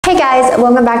guys,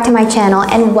 welcome back to my channel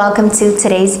and welcome to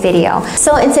today's video.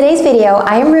 So in today's video,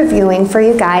 I am reviewing for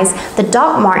you guys the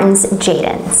Doc Martens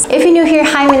Jadons. If you're new here,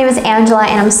 hi, my name is Angela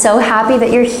and I'm so happy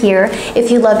that you're here.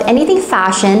 If you love anything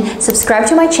fashion, subscribe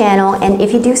to my channel, and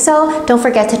if you do so, don't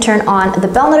forget to turn on the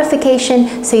bell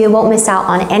notification so you won't miss out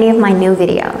on any of my new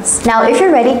videos. Now, if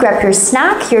you're ready, grab your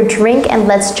snack, your drink, and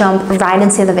let's jump right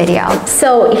into the video.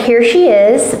 So here she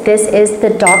is. This is the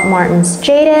Doc Martens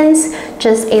Jadons,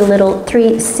 just a little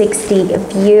 360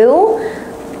 view.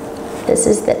 This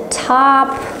is the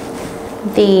top,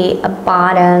 the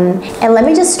bottom, and let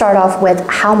me just start off with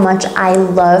how much I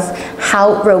love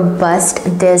how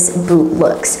robust this boot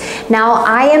looks. Now,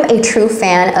 I am a true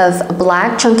fan of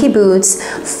black chunky boots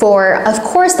for, of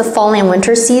course, the fall and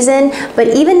winter season, but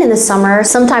even in the summer,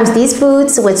 sometimes these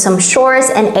boots with some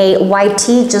shorts and a white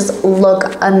tee just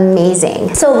look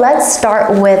amazing. So let's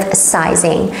start with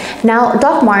sizing. Now,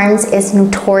 Doc Martens is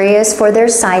notorious for their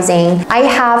sizing. I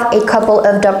have a couple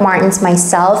of Doc Martens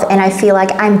myself, and I feel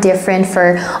like I'm different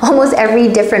for almost every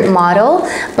different model,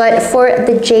 but for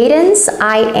the Jadons,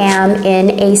 I am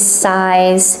in a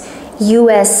size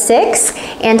US 6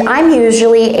 and I'm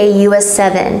usually a US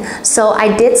 7, so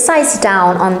I did size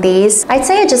down on these. I'd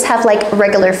say I just have like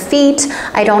regular feet.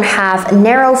 I don't have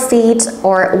narrow feet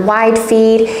or wide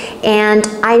feet, and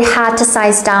I had to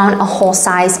size down a whole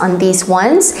size on these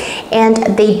ones, and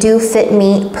they do fit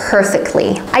me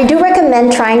perfectly. I do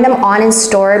recommend trying them on in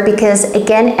store because,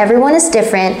 again, everyone is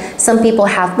different. Some people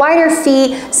have wider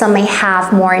feet, some may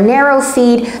have more narrow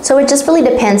feet, so it just really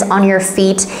depends on your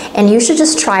feet, and you should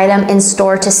just try them in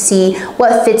store to see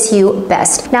what fits you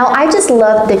best. Now, I just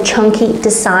love the chunky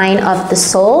design of the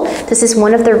sole. This is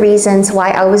one of the reasons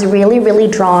why I was really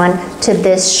drawn to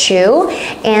this shoe,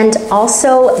 and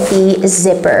also the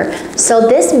zipper. So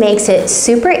this makes it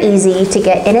super easy to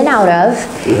get in and out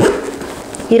of.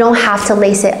 You don't have to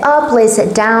lace it up, lace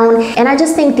it down. And I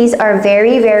just think these are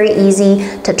very easy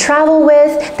to travel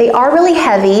with. They are really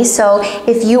heavy, so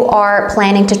if you are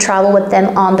planning to travel with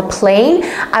them on the plane,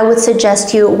 I would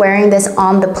suggest you wearing this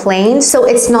on the plane so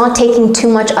it's not taking too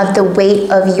much of the weight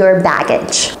of your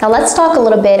baggage. Now let's talk a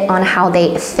little bit on how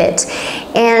they fit.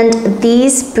 And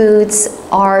these boots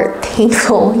are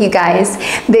painful, you guys.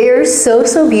 They are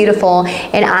so beautiful,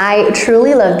 and I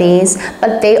truly love these,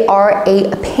 but they are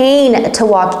a pain to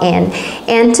walk in.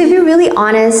 And to be really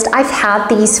honest, I've had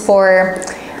these for,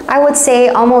 I would say,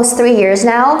 almost 3 years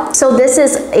now. So this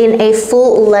is in a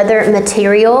full leather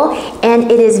material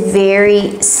and it is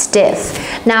very stiff.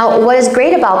 Now, what is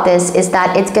great about this is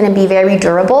that it's going to be very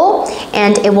durable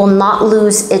and it will not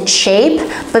lose its shape,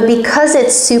 but because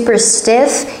it's super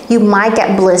stiff, you might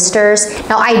get blisters.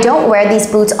 Now, I don't wear these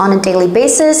boots on a daily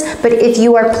basis, but if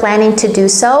you are planning to do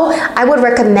so, I would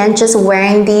recommend just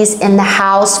wearing these in the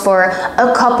house for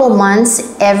a couple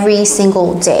months every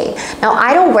single day. Now,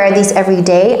 I don't wear these every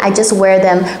day. I just wear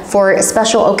them for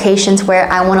special occasions where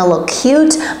I want to look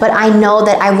cute, but I know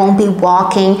that I won't be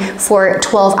walking for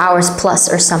 12 hours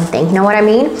plus or something. You know what I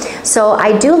mean? So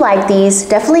I do like these.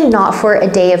 Definitely not for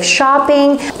a day of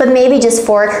shopping, but maybe just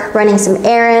for running some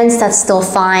errands. That's still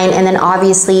fine. And then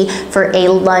obviously for a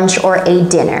lunch or a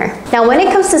dinner. Now, when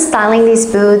it comes to styling these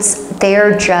boots,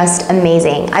 they're just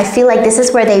amazing. I feel like this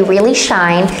is where they really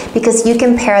shine because you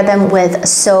can pair them with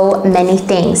so many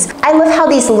things. I love how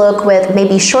these look with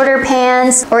maybe shorter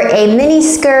pants or a mini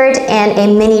skirt and a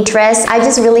mini dress. I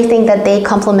just really think that they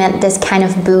complement this kind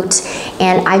of boot,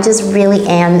 and I just really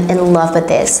am in love with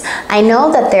this. I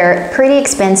know that they're pretty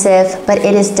expensive, but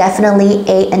it is definitely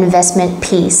an investment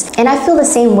piece. And I feel the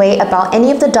same way about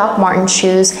any of the Doc Martens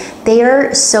shoes. They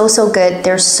are so good.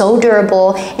 They're so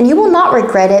durable, and you will not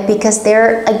regret it because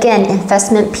they're, again,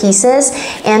 investment pieces.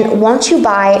 And once you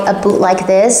buy a boot like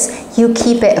this, you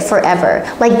keep it forever.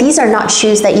 Like, these are not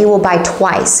shoes that you will buy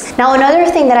twice. Now, another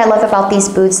thing that I love about these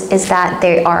boots is that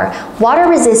they are water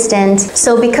resistant.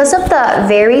 So because of the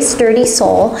very sturdy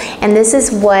sole, and this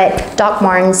is what Doc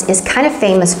Martens is kind of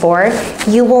famous for,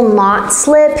 you will not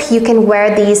slip. You can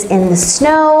wear these in the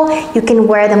snow. You can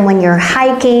wear them when you're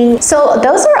hiking. So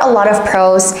those are a lot of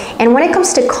pros. And when it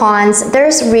comes to cons,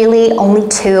 there's really only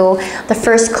two. The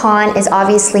first con is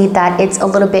obviously that it's a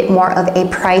little bit more of a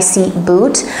pricey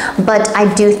boot, but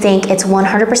I do think it's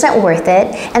 100% worth it.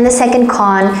 And the second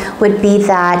con would be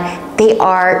that they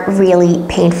are really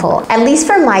painful, at least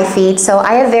for my feet. So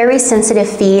I have very sensitive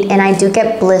feet and I do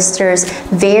get blisters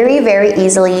very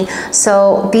easily.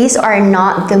 So these are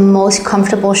not the most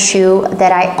comfortable shoe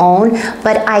that I own,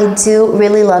 but I do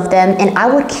really love them and I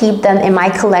would keep them in my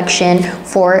collection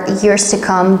for years to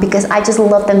come because I just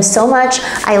love them so much.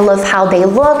 I love how they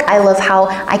look. I love how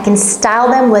I can style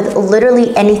them with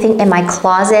literally anything in my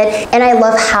closet, and I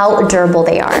love how durable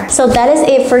they are. So that is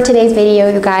it for today's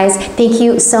video, you guys. Thank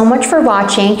you so much for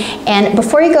watching, and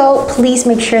before you go, please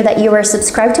make sure that you are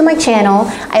subscribed to my channel.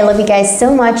 I love you guys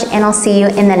so much, and I'll see you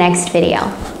in the next video.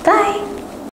 Bye!